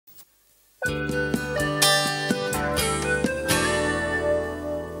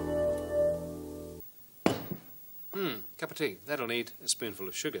cup of tea. That'll need a spoonful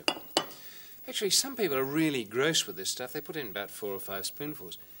of sugar. Actually, some people are really gross with this stuff. They put in about 4 or 5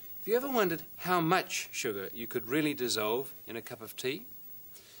 spoonfuls. Have you ever wondered how much sugar you could really dissolve in a cup of tea?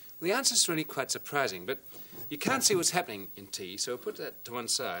 Well, the answer is really quite surprising, but you can't see what's happening in tea, so I'll put that to one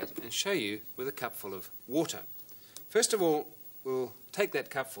side and show you with a cupful of water. First of all, we'll take that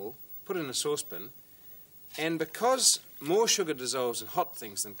cupful, put it in a saucepan, and because more sugar dissolves in hot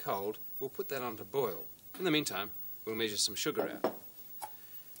things than cold, we'll put that on to boil. In the meantime, we'll measure some sugar out.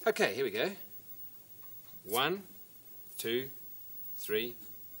 Okay, here we go. 1, 2, 3,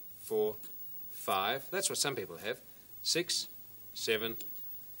 4, 5. That's what some people have. 6, 7,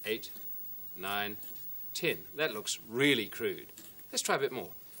 8, 9, 10. That looks really crude. Let's try a bit more.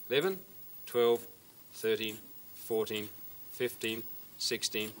 11, 12, 13, 14, 15,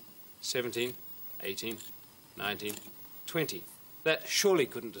 16, 17, 18, 19, 20. That surely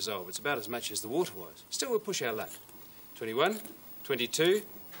couldn't dissolve. It's about as much as the water was. Still, we'll push our luck. 21, 22,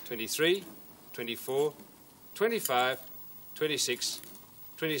 23, 24, 25, 26,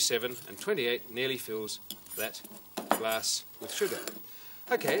 27 and 28 nearly fills that glass with sugar.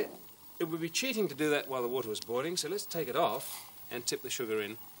 Okay, it would be cheating to do that while the water was boiling, so let's take it off and tip the sugar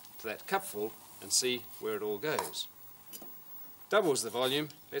in to that cupful and see where it all goes. Doubles the volume.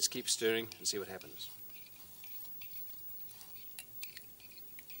 Let's keep stirring and see what happens.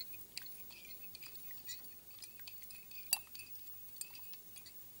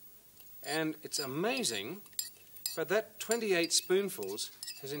 And it's amazing, but that 28 spoonfuls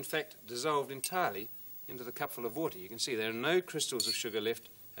has in fact dissolved entirely into the cupful of water. You can see there are no crystals of sugar left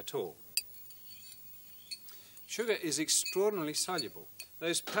at all. Sugar is extraordinarily soluble.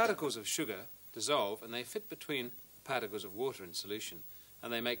 Those particles of sugar dissolve and they fit between particles of water in solution,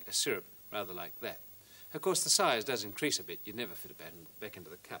 and they make a syrup rather like that. Of course, the size does increase a bit. You'd never fit it back into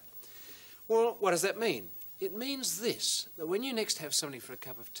the cup. Well, what does that mean? It means this, that when you next have somebody for a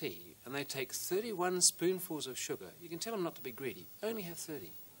cup of tea and they take 31 spoonfuls of sugar, you can tell them not to be greedy. Only have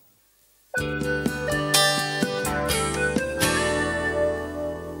 30.